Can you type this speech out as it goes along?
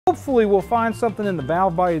Hopefully we'll find something in the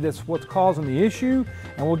valve body that's what's causing the issue,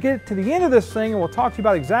 and we'll get to the end of this thing and we'll talk to you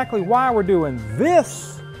about exactly why we're doing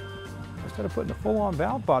this instead of putting a full-on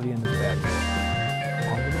valve body in this bad boy.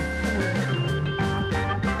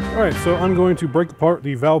 All right, so I'm going to break apart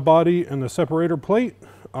the valve body and the separator plate.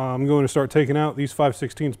 I'm going to start taking out these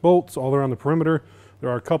 5/16 bolts all around the perimeter. There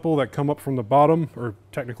are a couple that come up from the bottom, or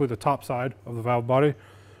technically the top side of the valve body,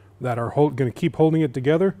 that are going to keep holding it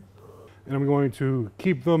together. And I'm going to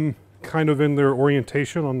keep them kind of in their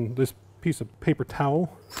orientation on this piece of paper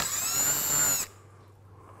towel.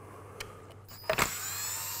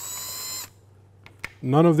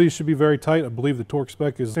 None of these should be very tight. I believe the torque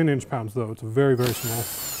spec is 10 inch-pounds though. It's very, very small.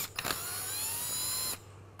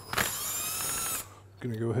 I'm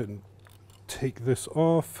gonna go ahead and take this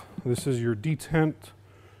off. This is your detent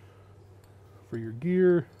for your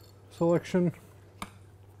gear selection.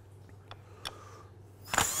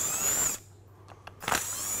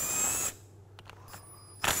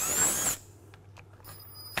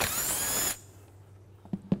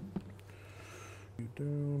 You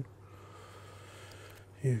down.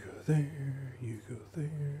 You go there, you go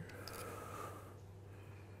there.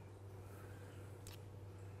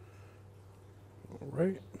 All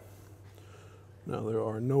right. Now there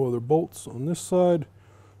are no other bolts on this side.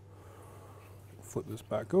 Flip this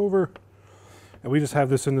back over. And we just have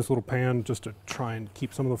this in this little pan just to try and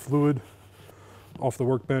keep some of the fluid off the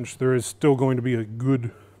workbench. There is still going to be a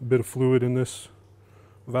good bit of fluid in this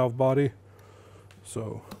valve body.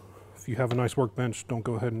 So if you have a nice workbench, don't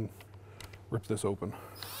go ahead and rip this open.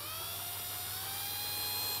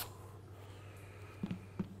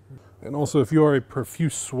 And also, if you are a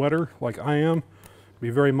profuse sweater like I am, be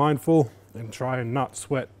very mindful and try and not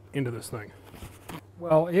sweat into this thing.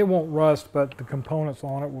 Well, it won't rust, but the components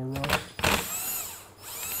on it will rust.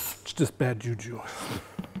 It's just bad juju.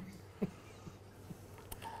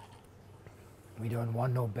 We don't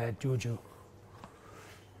want no bad juju.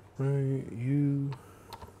 Right, you.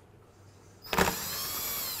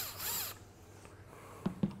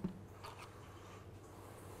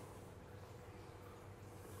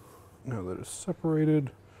 Now that it's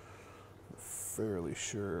separated, I'm fairly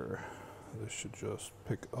sure this should just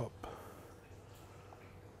pick up.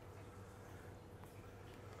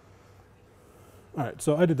 All right,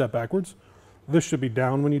 so I did that backwards. This should be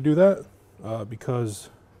down when you do that because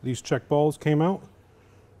these check balls came out.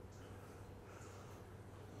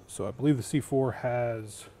 So I believe the C4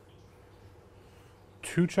 has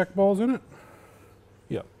 2 check balls in it.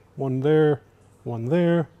 Yep, one there, one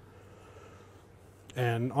there.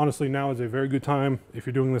 And honestly, now is a very good time, if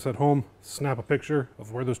you're doing this at home, snap a picture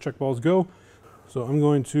of where those check balls go. So I'm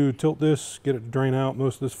going to tilt this, get it to drain out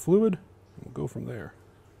most of this fluid, and we'll go from there.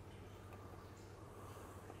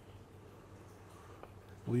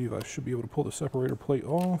 I believe I should be able to pull the separator plate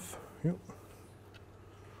off. Yep.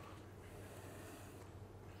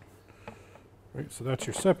 Right, so that's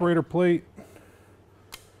your separator plate.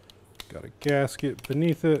 Got a gasket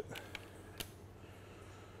beneath it.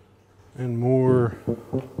 And more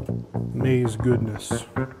maize goodness.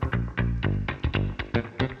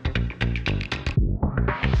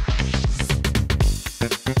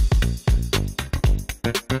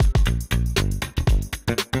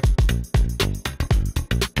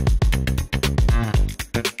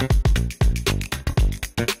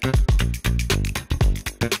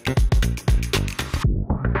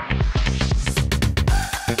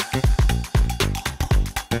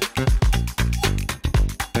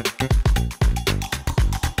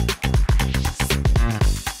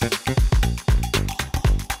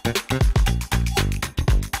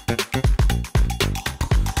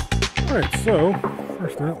 Alright, so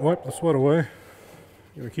first I'm going to wipe the sweat away. I'm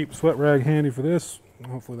going to keep the sweat rag handy for this.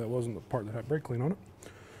 Hopefully that wasn't the part that had brake clean on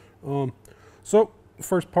it. So the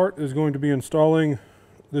first part is going to be installing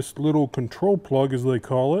this little control plug, as they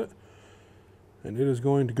call it. And it is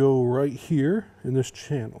going to go right here in this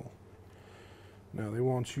channel. Now they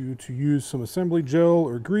want you to use some assembly gel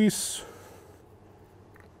or grease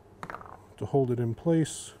to hold it in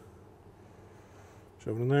place.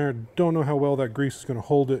 Shove it in there. Don't know how well that grease is going to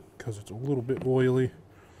hold it because it's a little bit oily.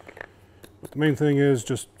 But the main thing is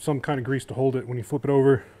just some kind of grease to hold it when you flip it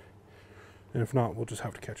over. And if not, we'll just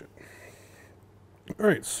have to catch it.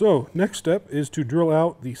 Alright, so next step is to drill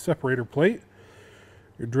out the separator plate.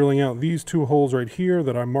 You're drilling out these 2 holes right here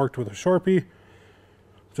that I marked with a Sharpie,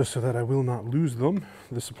 just so that I will not lose them.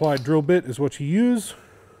 The supplied drill bit is what you use.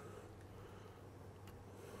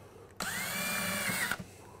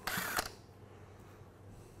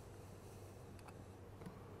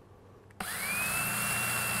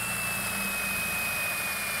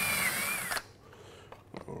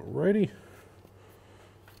 Alrighty.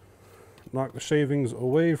 knock the shavings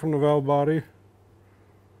away from the valve body.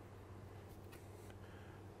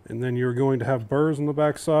 And then you're going to have burrs on the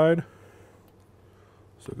back side.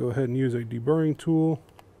 So go ahead and use a deburring tool.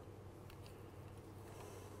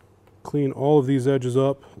 Clean all of these edges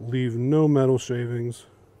up, leave no metal shavings.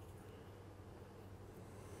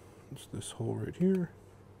 It's this hole right here.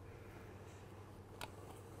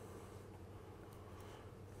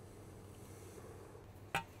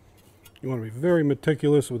 You want to be very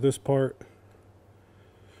meticulous with this part,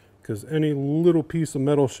 because any little piece of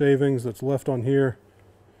metal shavings that's left on here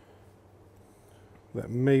that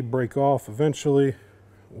may break off eventually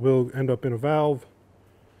will end up in a valve,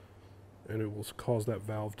 and it will cause that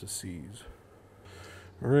valve to seize.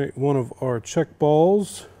 All right, one of our check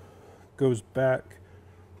balls goes back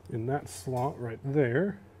in that slot right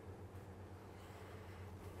there.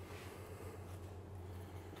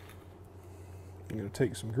 I'm going to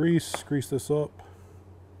take some grease, grease this up,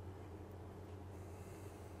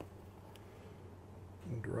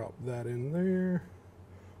 and drop that in there.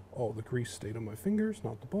 All the grease stayed on my fingers,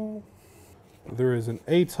 not the ball. There is an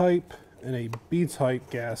A-type and a B-type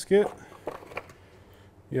gasket.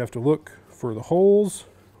 You have to look for the holes.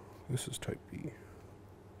 This is type B,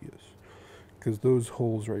 yes, because those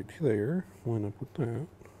holes right there line up with that.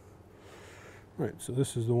 Right, so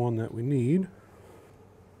this is the one that we need.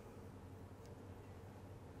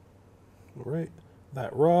 All right,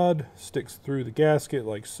 that rod sticks through the gasket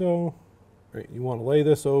like so. Right, you want to lay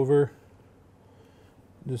this over.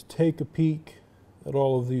 Just take a peek at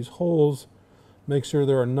all of these holes. Make sure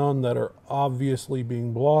there are none that are obviously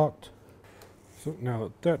being blocked. So now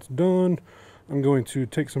that that's done, I'm going to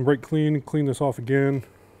take some brake clean this off again.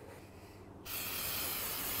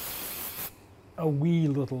 A wee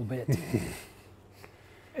little bit.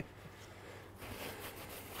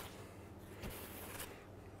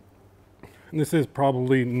 And this is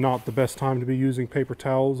probably not the best time to be using paper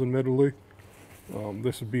towels, admittedly.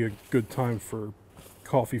 This would be a good time for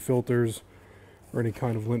coffee filters or any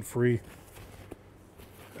kind of lint-free.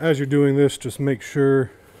 As you're doing this, just make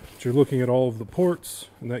sure that you're looking at all of the ports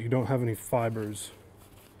and that you don't have any fibers.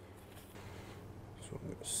 So I'm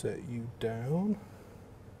going to set you down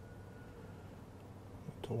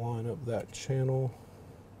to line up that channel.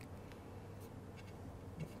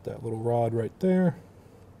 That little rod right there.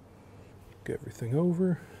 Get everything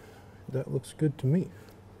over. That looks good to me.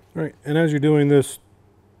 All right, and as you're doing this,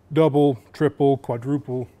 double, triple,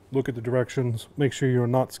 quadruple, look at the directions. Make sure you're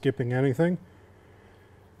not skipping anything,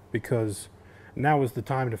 because now is the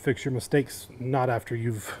time to fix your mistakes, not after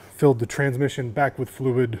you've filled the transmission back with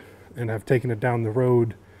fluid and have taken it down the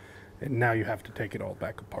road, and now you have to take it all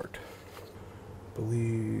back apart. I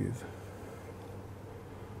believe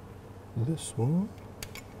this one.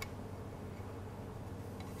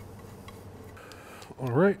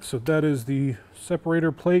 All right, so that is the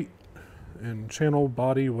separator plate and channel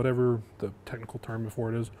body, whatever the technical term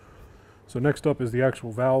before it is. So next up is the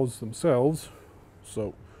actual valves themselves.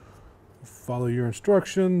 So follow your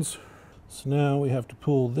instructions. So now we have to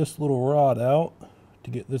pull this little rod out to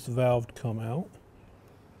get this valve to come out.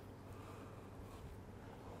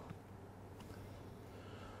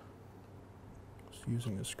 Just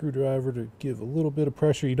using a screwdriver to give a little bit of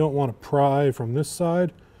pressure. You don't want to pry from this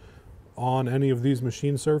side on any of these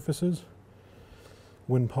machine surfaces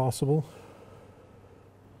when possible.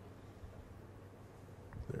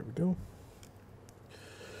 There we go.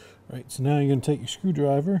 All right, so now you're going to take your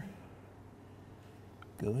screwdriver,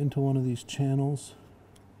 go into one of these channels,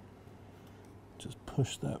 just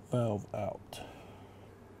push that valve out.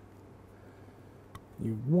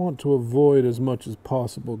 You want to avoid as much as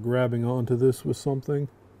possible grabbing onto this with something,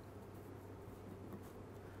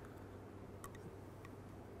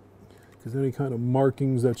 because any kind of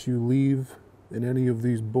markings that you leave in any of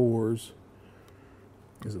these bores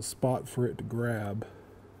is a spot for it to grab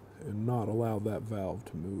and not allow that valve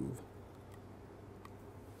to move.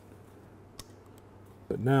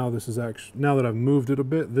 But now this is actually, now that I've moved it a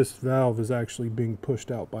bit, this valve is actually being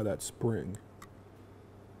pushed out by that spring.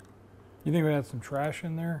 You think we had some trash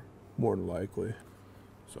in there? More than likely.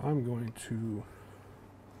 So I'm going to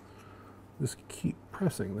just keep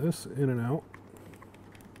pressing this in and out.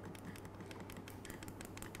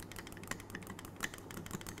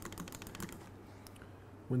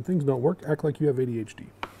 When things don't work, act like you have ADHD.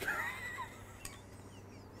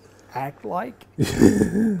 Act like?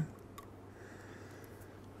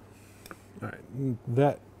 All right,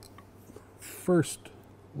 that first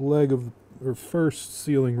leg of, or first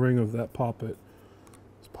sealing ring of that poppet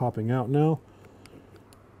is popping out now.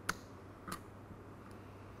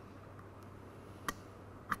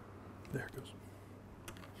 There it goes.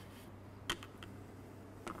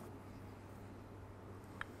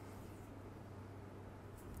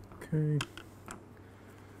 Okay.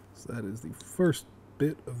 So that is the first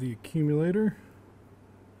bit of the accumulator.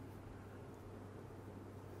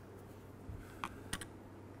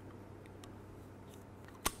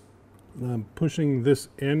 And I'm pushing this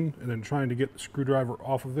in and then trying to get the screwdriver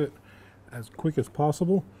off of it as quick as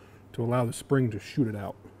possible to allow the spring to shoot it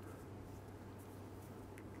out.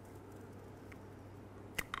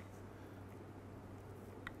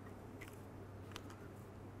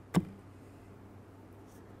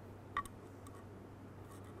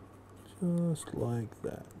 Just like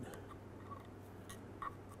that.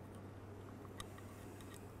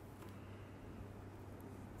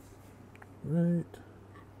 Right.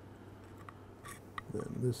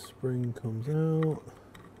 Then this spring comes out.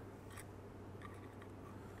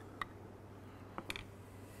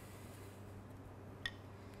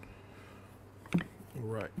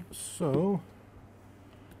 Right, so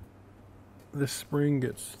this spring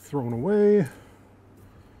gets thrown away.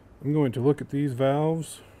 I'm going to look at these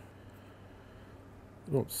valves.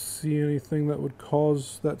 I don't see anything that would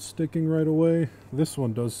cause that sticking right away. This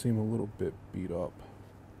one does seem a little bit beat up.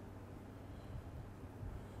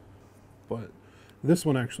 But this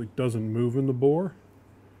one actually doesn't move in the bore.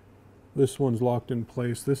 This one's locked in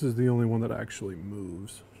place. This is the only one that actually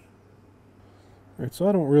moves. Alright, so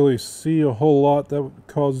I don't really see a whole lot that would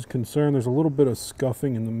cause concern. There's a little bit of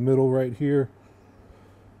scuffing in the middle right here.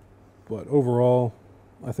 But overall,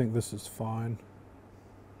 I think this is fine.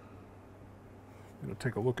 I'm going to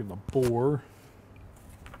take a look in the bore.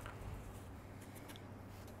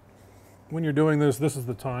 When you're doing this, this is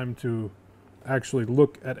the time to actually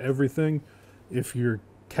look at everything. If you're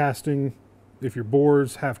casting, if your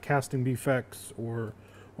bores have casting defects or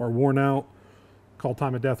are worn out, call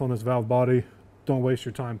time of death on this valve body. Don't waste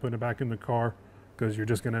your time putting it back in the car, because you're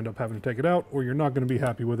just going to end up having to take it out, or you're not going to be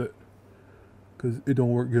happy with it because it don't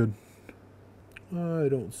work good. I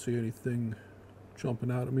don't see anything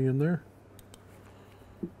jumping out at me in there.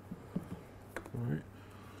 All right,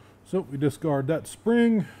 so we discard that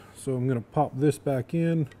spring. So I'm going to pop this back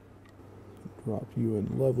in, drop you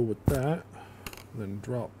in level with that, then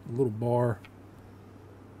drop a little bar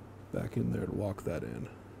back in there to lock that in.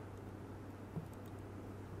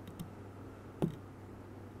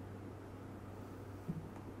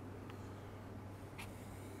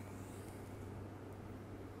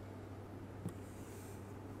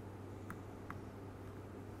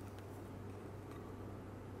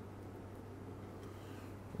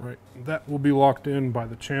 Right, that will be locked in by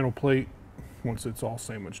the channel plate once it's all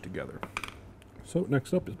sandwiched together. So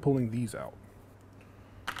next up is pulling these out.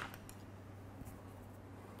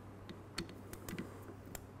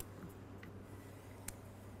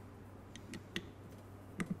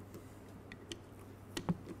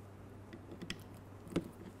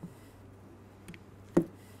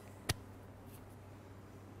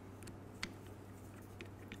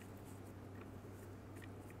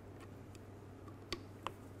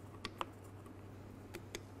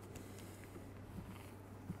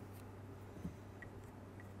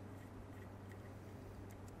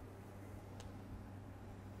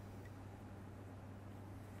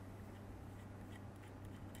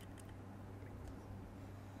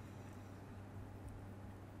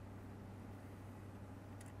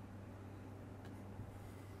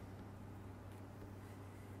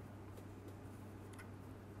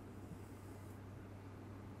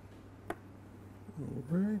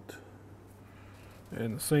 All right,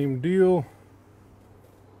 and the same deal.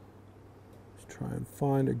 Let's try and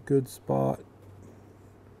find a good spot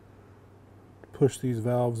to push these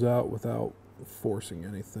valves out without forcing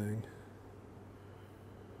anything.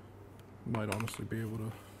 Might honestly be able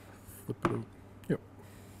to flip it out. Yep.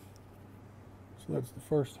 So that's the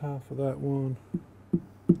first half of that one.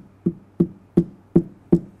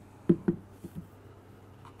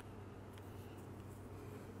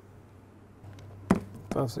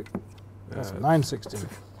 That's a 9/16.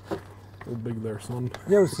 A little big there, son.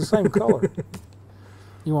 Yeah, it's the same color.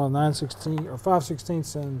 You want a 9/16 or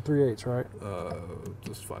 5/16 and 3/8, right?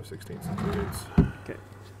 Just 5/16 and 3/8. Okay.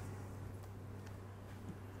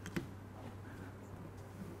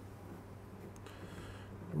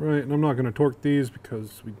 Right, and I'm not going to torque these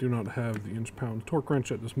because we do not have the inch-pound torque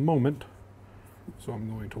wrench at this moment. So I'm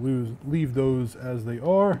going to leave those as they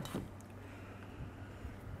are.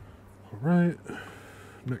 All right.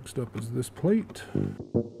 Next up is this plate.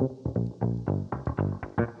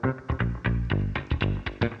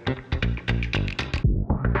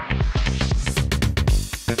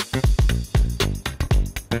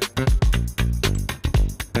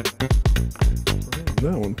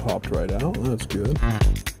 That one popped right out. That's good.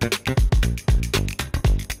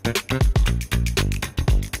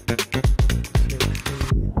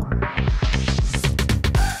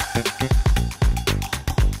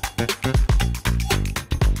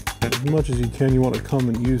 as you can, you want to come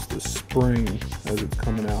and use the spring as it's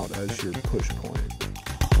coming out as your push point.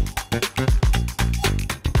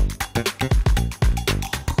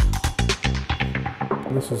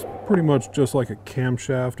 This is pretty much just like a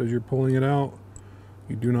camshaft as you're pulling it out.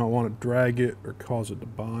 You do not want to drag it or cause it to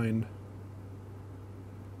bind.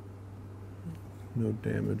 No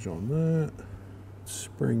damage on that.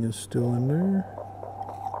 Spring is still in there.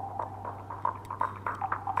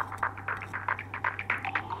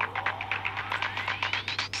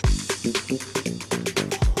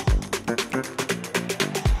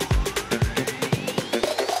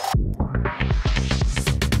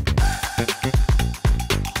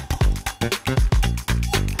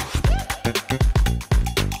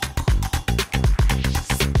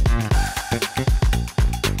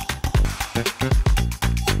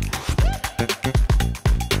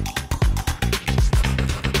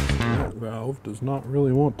 Valve does not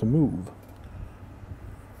really want to move.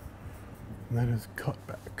 And that is cut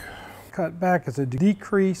back. Cut back is a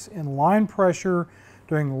decrease in line pressure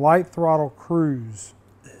during light throttle cruise.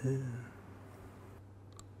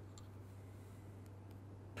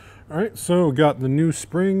 All right, so got the new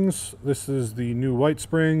springs. This is the new white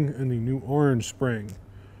spring and the new orange spring.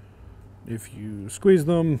 If you squeeze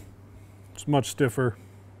them, it's much stiffer.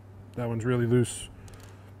 That one's really loose.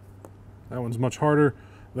 That one's much harder.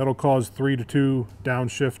 That'll cause 3 to 2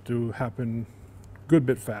 downshift to happen a good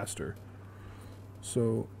bit faster.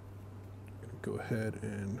 So go ahead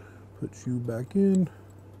and put you back in.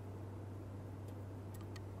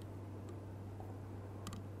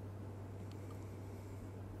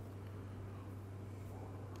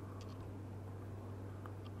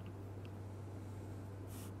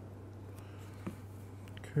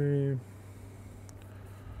 Okay.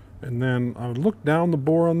 And then I looked down the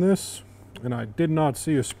bore on this, and I did not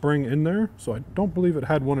see a spring in there, so I don't believe it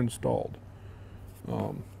had one installed.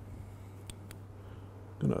 Gonna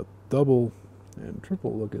double and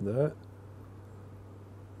triple look at that.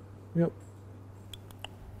 Yep.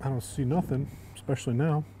 I don't see nothing, especially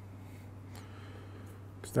now,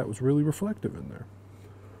 because that was really reflective in there.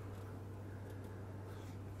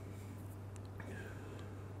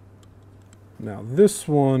 Now this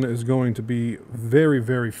one is going to be very,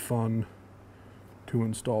 very fun to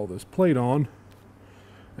install this plate on.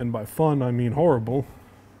 And by fun, I mean horrible.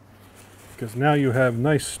 Because now you have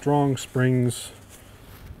nice strong springs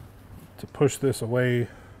to push this away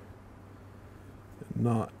and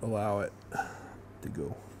not allow it to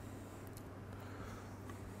go.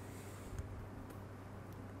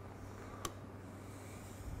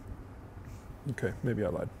 Okay, maybe I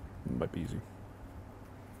lied. It might be easy.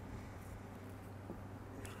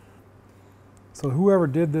 So whoever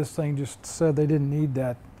did this thing just said they didn't need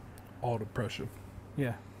that. Auto pressure.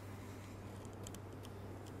 Yeah.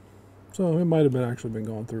 So it might have been actually been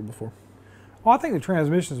gone through before. Well, I think the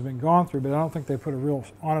transmission's been gone through, but I don't think they put a real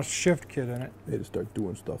honest shift kit in it. They just start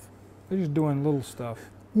doing stuff. They're just doing little stuff.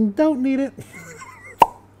 Don't need it.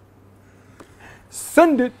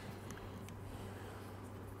 Send it.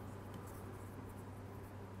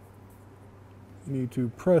 You need to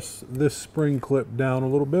press this spring clip down a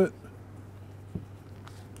little bit.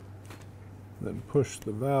 Then push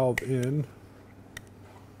the valve in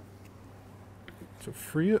to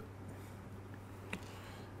free it.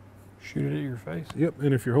 Shoot it at your face. Yep,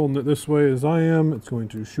 and if you're holding it this way as I am, it's going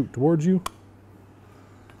to shoot towards you,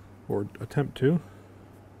 or attempt to.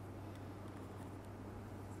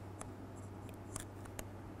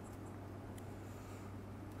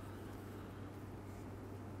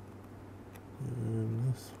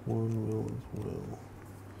 And this one will as well.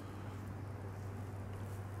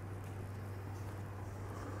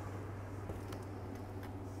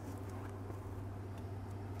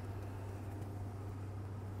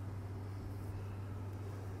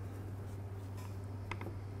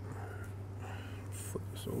 Flip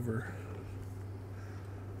this over.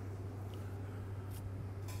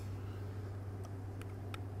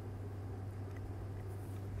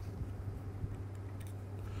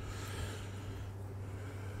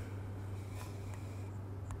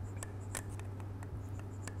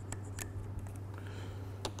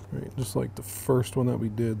 Right, just like the first one that we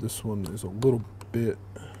did, this one is a little bit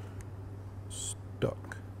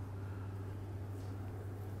stuck.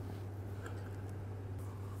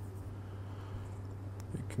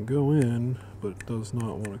 It can go in, but it does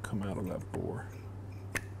not want to come out of that bore.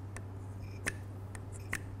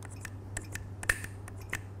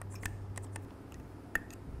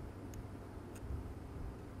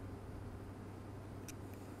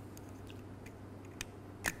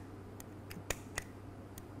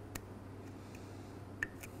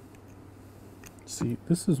 See,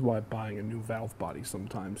 this is why buying a new valve body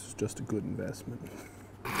sometimes is just a good investment.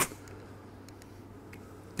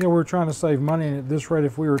 Yeah, we're trying to save money, and at this rate,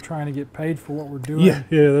 if we were trying to get paid for what we're doing, Yeah,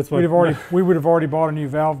 that's why we would have already bought a new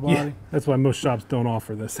valve body. Yeah, that's why most shops don't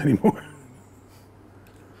offer this anymore.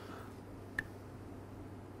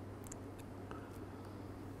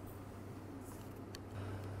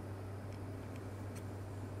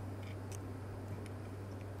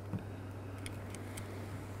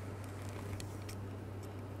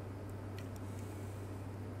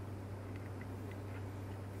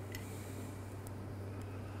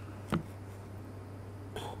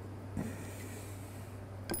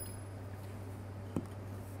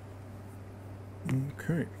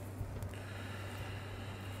 Okay.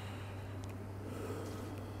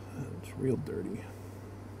 That's real dirty.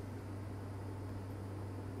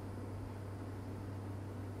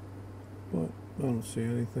 But I don't see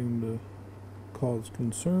anything to cause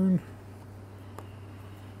concern.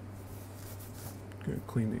 Gonna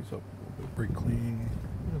clean these up a little bit. Brake clean.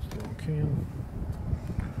 That's the wrong can.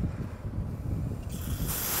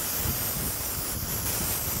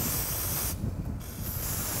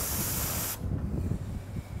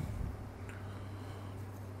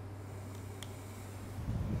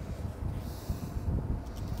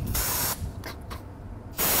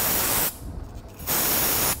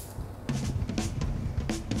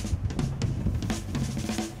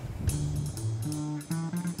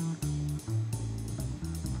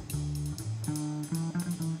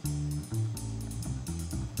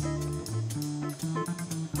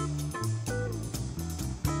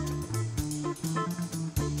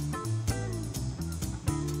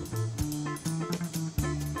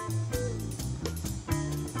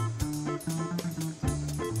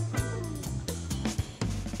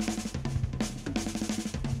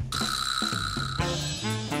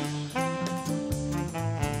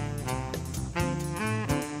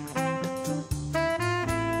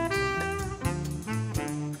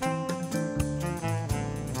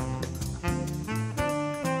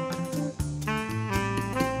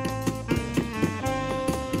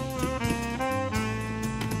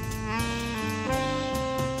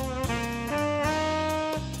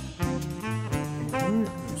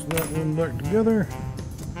 That one back together,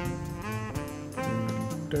 and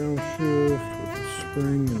downshift with the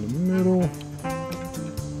spring in the middle.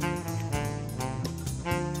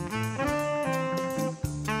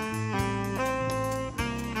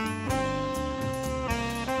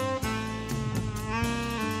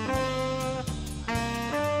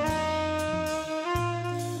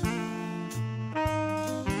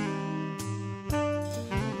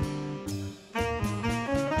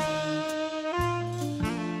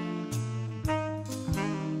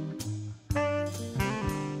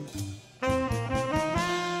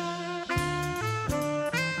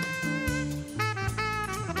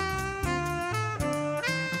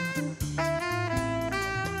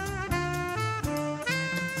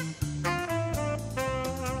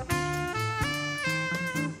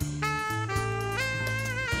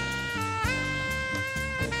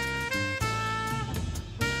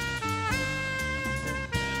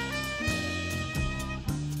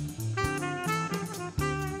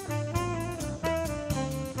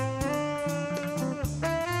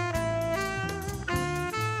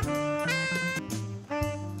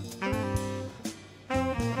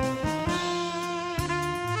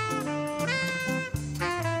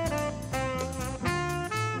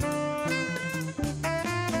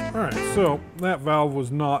 Alright, so that valve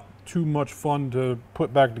was not too much fun to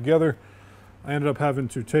put back together. I ended up having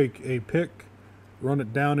to take a pick, run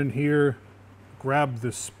it down in here, grab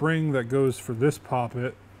the spring that goes for this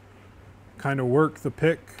poppet, kind of work the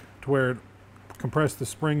pick to where it compress the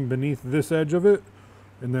spring beneath this edge of it,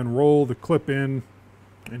 and then roll the clip in.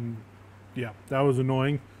 And yeah, that was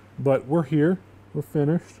annoying, but we're here, we're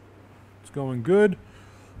finished, it's going good.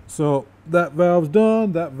 So that valve's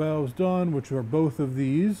done, which are both of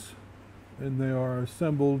these, and they are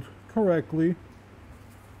assembled correctly.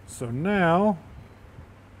 So now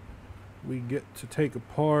we get to take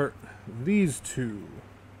apart these two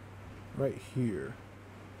right here.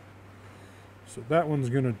 So that one's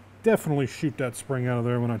gonna definitely shoot that spring out of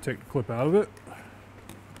there when I take the clip out of it.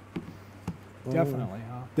 Definitely,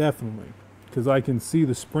 huh? Definitely, because I can see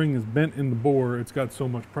the spring is bent in the bore. It's got so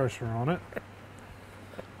much pressure on it.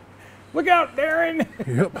 Look out, Darren!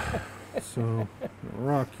 Yep. So,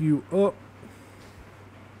 rock you up.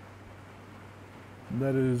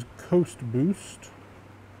 That is Coast Boost.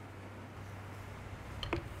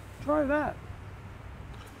 Try that.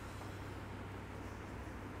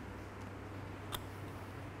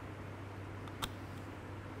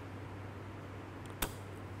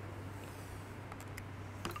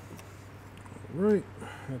 right,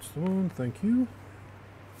 that's the one. Thank you.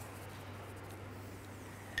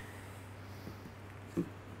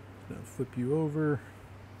 Now flip you over.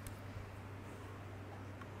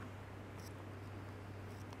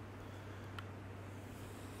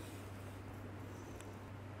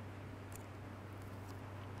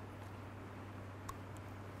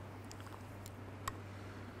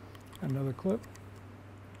 Another clip.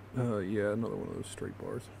 Yeah, another one of those straight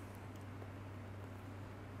bars.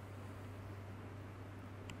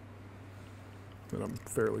 That I'm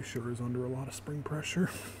fairly sure is under a lot of spring pressure.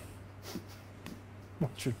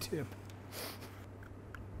 What's your tip?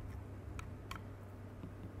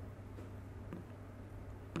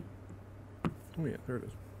 Oh yeah, there it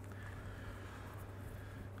is.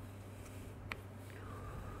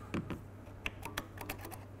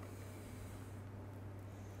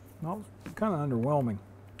 No, it's kind of underwhelming.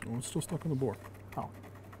 Oh, it's still stuck on the bore. Oh.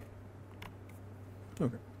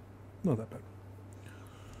 Okay, not that bad.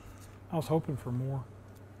 I was hoping for more.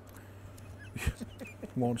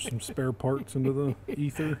 Launch some spare parts into the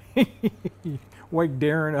ether. Wake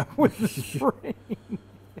Darren up with the spring.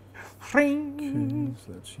 Okay,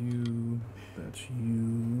 so that's you. That's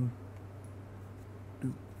you.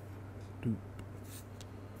 Doop, doop.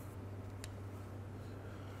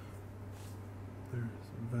 There's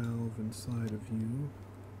a valve inside of you.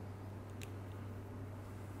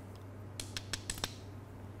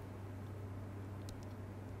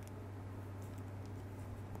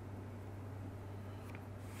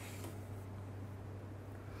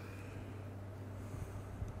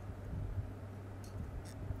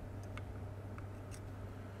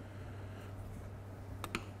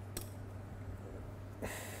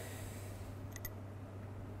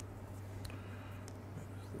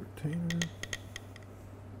 Retainer.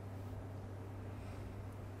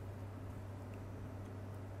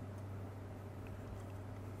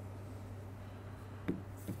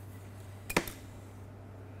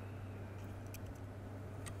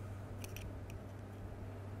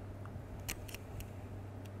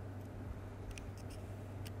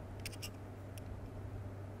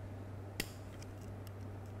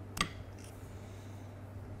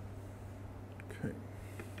 Okay.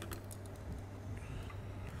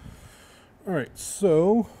 All right,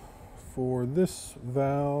 so for this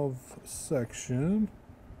valve section,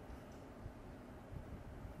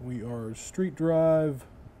 we are street drive.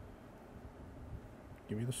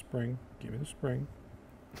 Give me the spring. Give me the spring.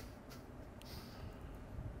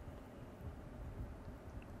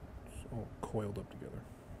 It's all coiled up together.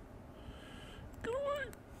 Get away!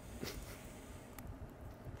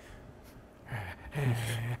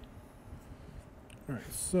 All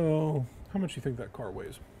right, so how much do you think that car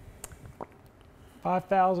weighs?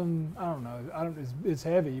 5,000. I don't know. It's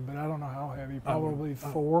heavy, but I don't know how heavy. Probably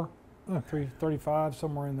 335,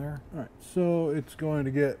 somewhere in there. All right, so it's going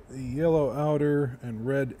to get the yellow outer and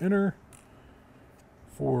red inner.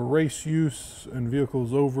 For race use and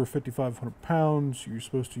vehicles over 5,500 pounds, you're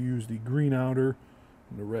supposed to use the green outer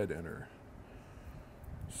and the red inner.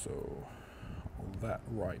 So that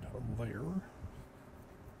right there.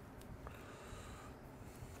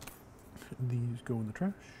 These go in the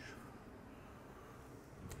trash.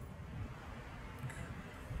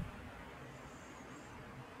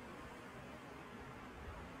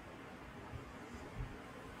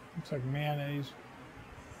 Looks like mayonnaise.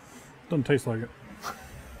 Doesn't taste like it.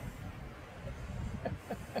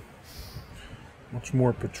 Much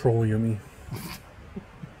more petroleum-y.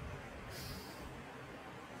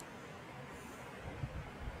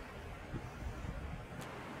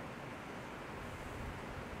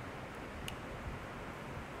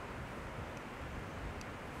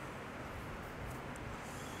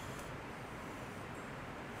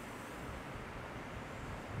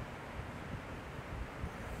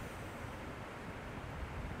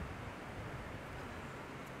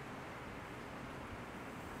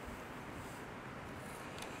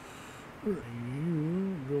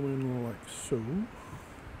 You go in like so.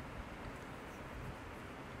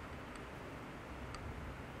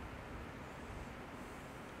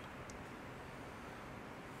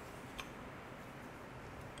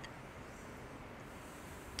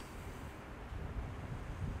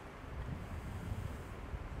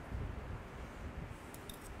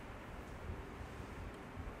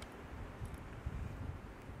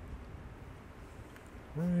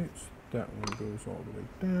 Right, so that one goes all the way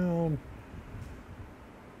down.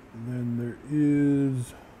 And then there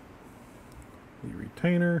is the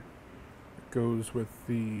retainer. It goes with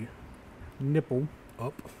the nipple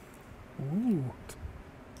up. Ooh.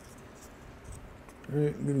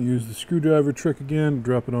 Alright, I'm going to use the screwdriver trick again,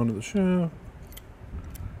 drop it onto the shaft. And then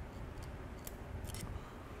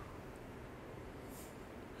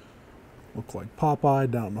look like Popeye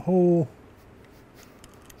down the hole.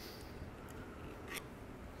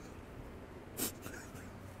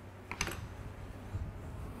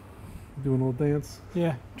 Doing a little dance.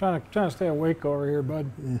 Yeah, trying to stay awake over here,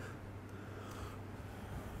 bud. Yeah.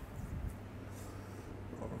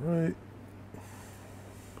 All right.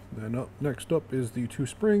 Then next up is the two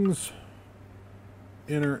springs,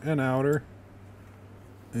 inner and outer.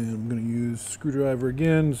 And I'm going to use screwdriver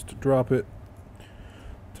again just to drop it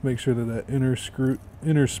to make sure that that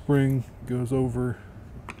inner spring goes over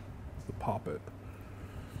the poppet.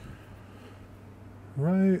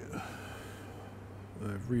 Right.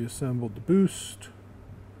 I've reassembled the boost.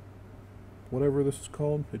 Whatever this is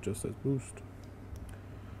called, it just says boost.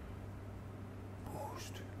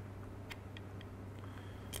 Boost.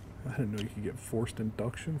 I didn't know you could get forced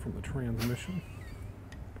induction from the transmission.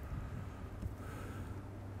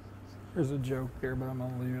 There's a joke there, but I'm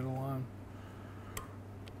going to leave it alone.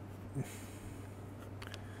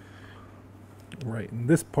 Right, and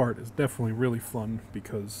this part is definitely really fun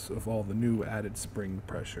because of all the new added spring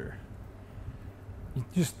pressure. You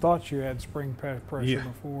just thought you had spring pressure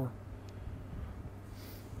before.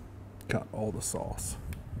 Got all the sauce.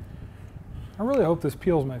 I really hope this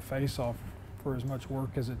peels my face off for as much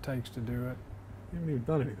work as it takes to do it. You haven't even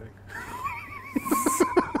done anything.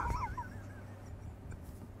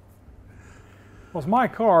 Well, it's my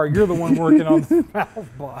car. You're the one working on the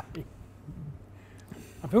valve body.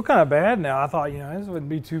 I feel kind of bad now. I thought, this wouldn't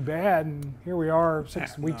be too bad, and here we are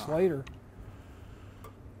 6 weeks later.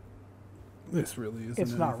 This really isn't.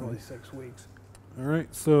 It's not really 6 weeks. All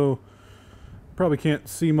right, so probably can't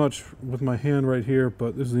see much with my hand right here,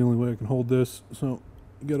 but this is the only way I can hold this. So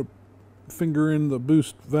you got to finger in the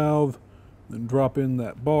boost valve, then drop in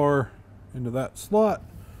that bar into that slot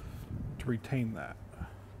to retain that.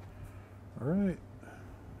 All right.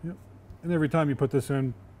 Yep. And every time you put this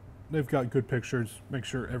in, they've got good pictures. Make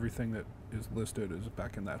sure everything that is listed is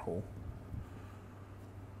back in that hole.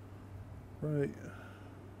 Right.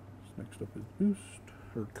 Next up is boost,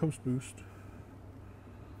 or coast boost.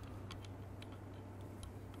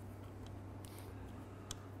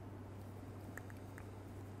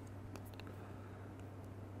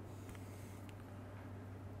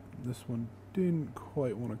 This one didn't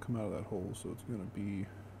quite want to come out of that hole, so it's going to be...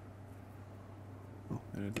 Oh,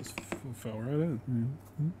 and it just fell right in.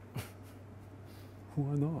 Mm-hmm.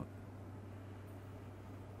 Why not?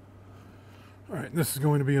 All right, this is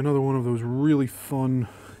going to be another one of those really fun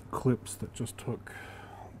clips that just took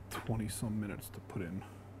 20-some minutes to put in.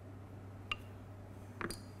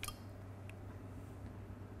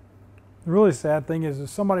 The really sad thing is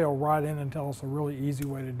somebody will write in and tell us a really easy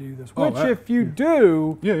way to do this. Which, if you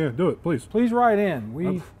do... Yeah, do it, please. Please write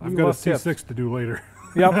in. I've got a C6 tips to do later.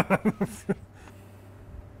 Yep. It's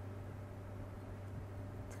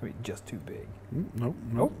going to be just too big. Nope.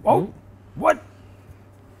 Oh, what?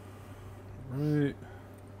 Right.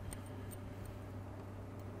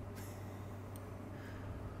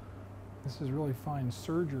 This is really fine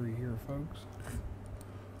surgery here, folks.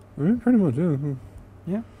 Pretty much, yeah.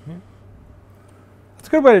 Yeah. That's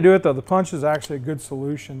a good way to do it, though. The punch is actually a good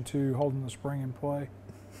solution to holding the spring in play.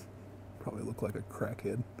 Probably look like a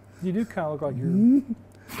crackhead. You do kind of look like you're...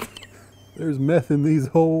 There's meth in these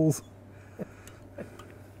holes.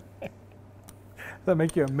 Does that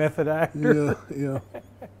make you a method actor? Yeah.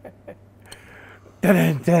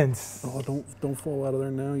 Intense. Oh, don't fall out of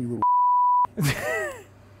there now, you little...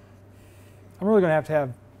 I'm really going to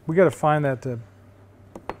have... We got to find that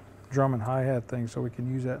drum and hi-hat thing so we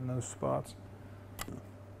can use that in those spots.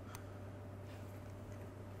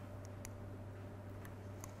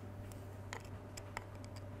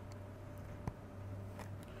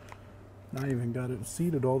 I even got it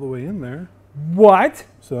seated all the way in there. What?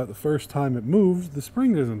 So that the first time it moves, the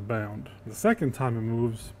spring isn't bound. The second time it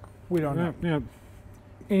moves... We don't know. Yeah.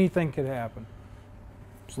 Anything could happen.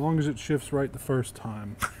 As long as it shifts right the first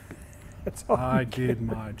time. I did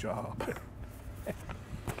my job.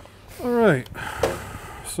 All right.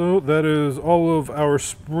 So that is all of our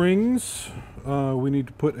springs. We need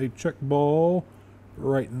to put a check ball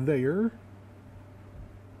right there.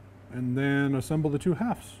 And then assemble the two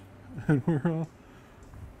halves. And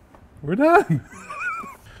we're done.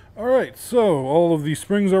 All right, so all of the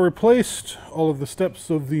springs are replaced. All of the steps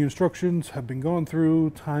of the instructions have been gone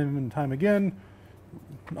through time and time again.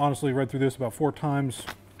 Honestly, read through this about 4 times.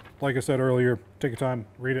 Like I said earlier, take your time,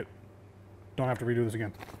 read it. Don't have to redo this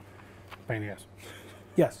again. Pain in the ass.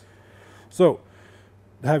 Yes. So,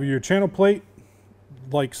 have your channel plate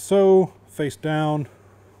like so, face down,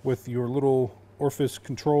 with your little orifice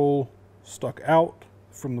control stuck out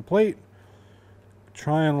from the plate.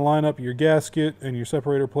 try and line up your gasket and your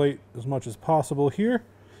separator plate as much as possible here.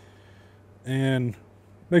 And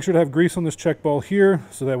make sure to have grease on this check ball here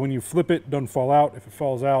so that when you flip it, it doesn't fall out. If it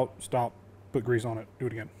falls out, stop, put grease on it, do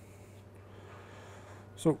it again.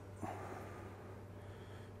 So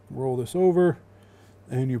roll this over,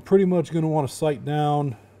 and you're pretty much going to want to sight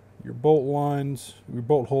down your bolt lines, your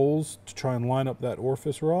bolt holes, to try and line up that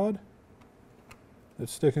orifice rod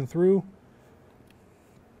that's sticking through.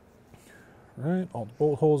 All right, all the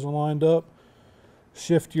bolt holes are lined up.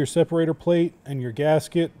 Shift your separator plate and your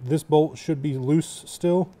gasket. This bolt should be loose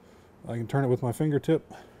still. I can turn it with my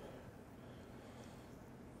fingertip.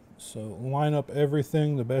 So line up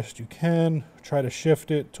everything the best you can. Try to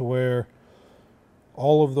shift it to where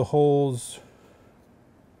all of the holes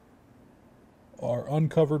are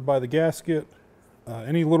uncovered by the gasket.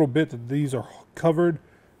 Any little bit that these are covered,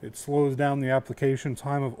 it slows down the application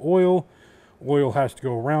time of oil. Oil has to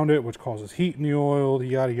go around it, which causes heat in the oil,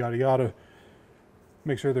 yada, yada, yada.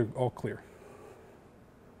 Make sure they're all clear.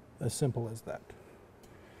 As simple as that.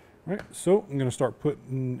 All right, so I'm gonna start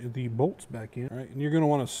putting the bolts back in. All right, and you're gonna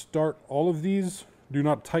wanna start all of these. Do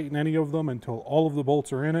not tighten any of them until all of the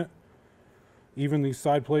bolts are in it. Even these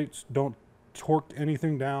side plates, don't torque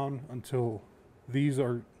anything down until the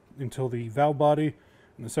valve body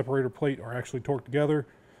and the separator plate are actually torqued together.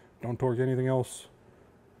 Don't torque anything else,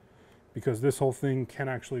 because this whole thing can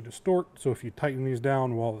actually distort. So if you tighten these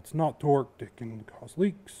down while it's not torqued, it can cause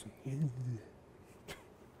leaks.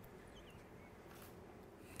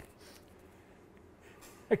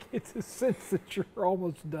 I get the sense that you're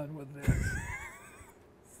almost done with this.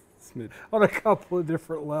 On a couple of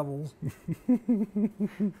different levels.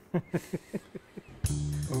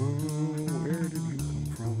 Oh, where did you come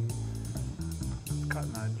from?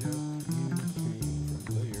 Cutting eye joke. You came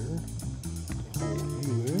from there. Hold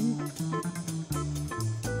you in.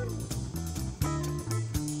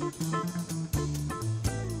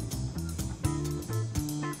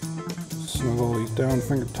 Snug all these down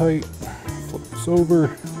finger tight. Flip this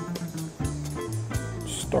over.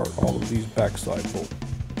 Start all of these backside bolts.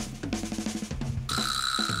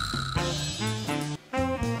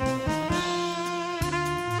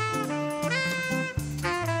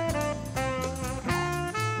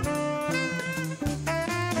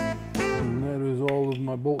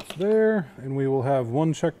 Bolts there, and we will have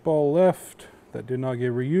one check ball left that did not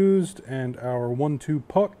get reused, and our 1-2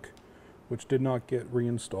 puck, which did not get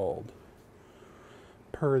reinstalled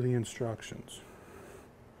per the instructions.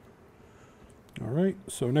 All right,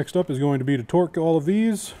 so next up is going to be to torque all of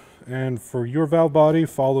these, and for your valve body,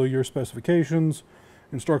 follow your specifications.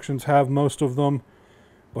 Instructions have most of them,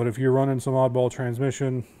 but if you're running some oddball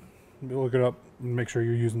transmission, look it up and make sure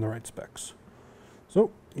you're using the right specs.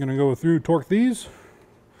 So I'm gonna go through, torque these.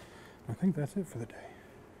 I think that's it for the day.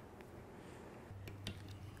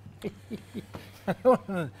 I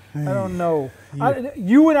don't know. Yeah.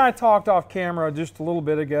 You and I talked off camera just a little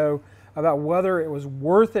bit ago about whether it was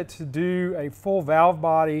worth it to do a full valve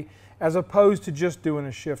body as opposed to just doing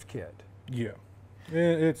a shift kit. Yeah,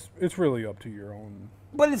 it's really up to your own.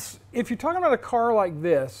 But if you're talking about a car like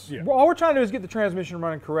this, yeah, all we're trying to do is get the transmission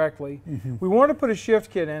running correctly. Mm-hmm. We wanted to put a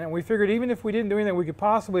shift kit in it, and we figured even if we didn't do anything, we could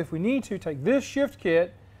possibly, if we need to, take this shift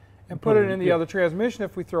kit and put it in the other transmission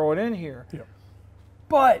if we throw it in here. Yeah.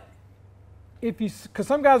 But because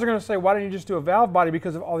some guys are going to say, why didn't you just do a valve body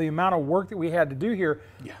because of all the amount of work that we had to do here?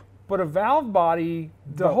 Yeah. But a valve body,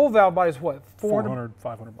 the whole valve body is what? 400,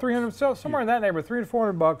 500 bucks. 300, so somewhere in that neighborhood, 300 to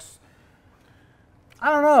 400 bucks. I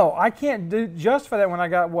don't know. I can't justify that when I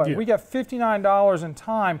got what? Yeah. We got $59 in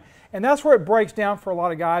time. And that's where it breaks down for a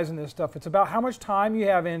lot of guys in this stuff. It's about how much time you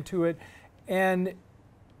have into it, and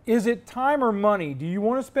is it time or money? Do you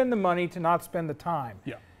want to spend the money to not spend the time?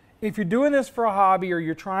 Yeah. If you're doing this for a hobby or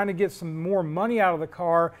you're trying to get some more money out of the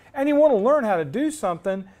car and you want to learn how to do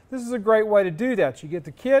something, this is a great way to do that. You get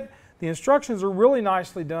the kit, the instructions are really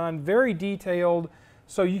nicely done, very detailed,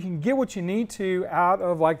 so you can get what you need to out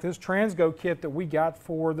of like this TransGo kit that we got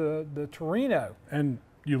for the Torino. And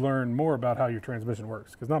you learn more about how your transmission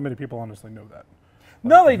works, because not many people honestly know that.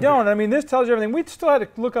 No, they don't. I mean, this tells you everything. We still had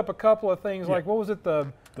to look up a couple of things, like what was it,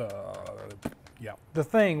 the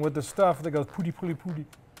thing with the stuff that goes pooty pooty pooty.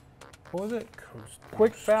 What was it?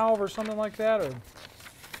 Quick valve or something like that, or?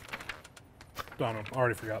 Don't know.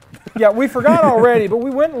 Already forgot. Yeah, we forgot already, but we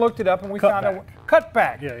went and looked it up and we found out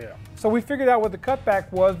cutback. Yeah, yeah. So we figured out what the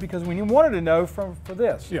cutback was because we wanted to know for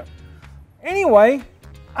this. Yeah. Anyway,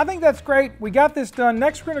 I think that's great. We got this done.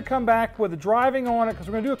 Next, we're going to come back with the driving on it because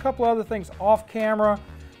we're going to do a couple other things off camera.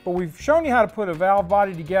 but we've shown you how to put a valve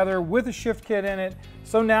body together with a shift kit in it,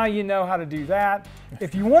 so now you know how to do that.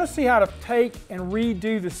 If you want to see how to take and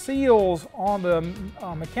redo the seals on the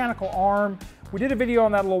mechanical arm, we did a video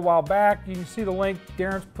on that a little while back. You can see the link.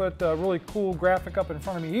 Darren's put a really cool graphic up in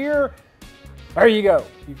front of me here. There you go.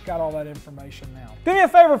 You've got all that information now. Do me a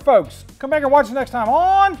favor, folks. Come back and watch us next time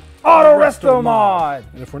on Autorestomod.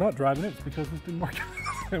 And if we're not driving it, it's because this didn't work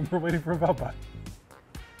and we're waiting for a valve body.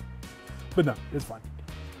 But no, it's fine.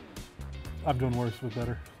 I've done worse with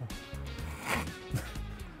better. So.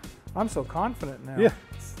 I'm so confident now. Yeah,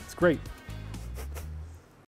 it's great.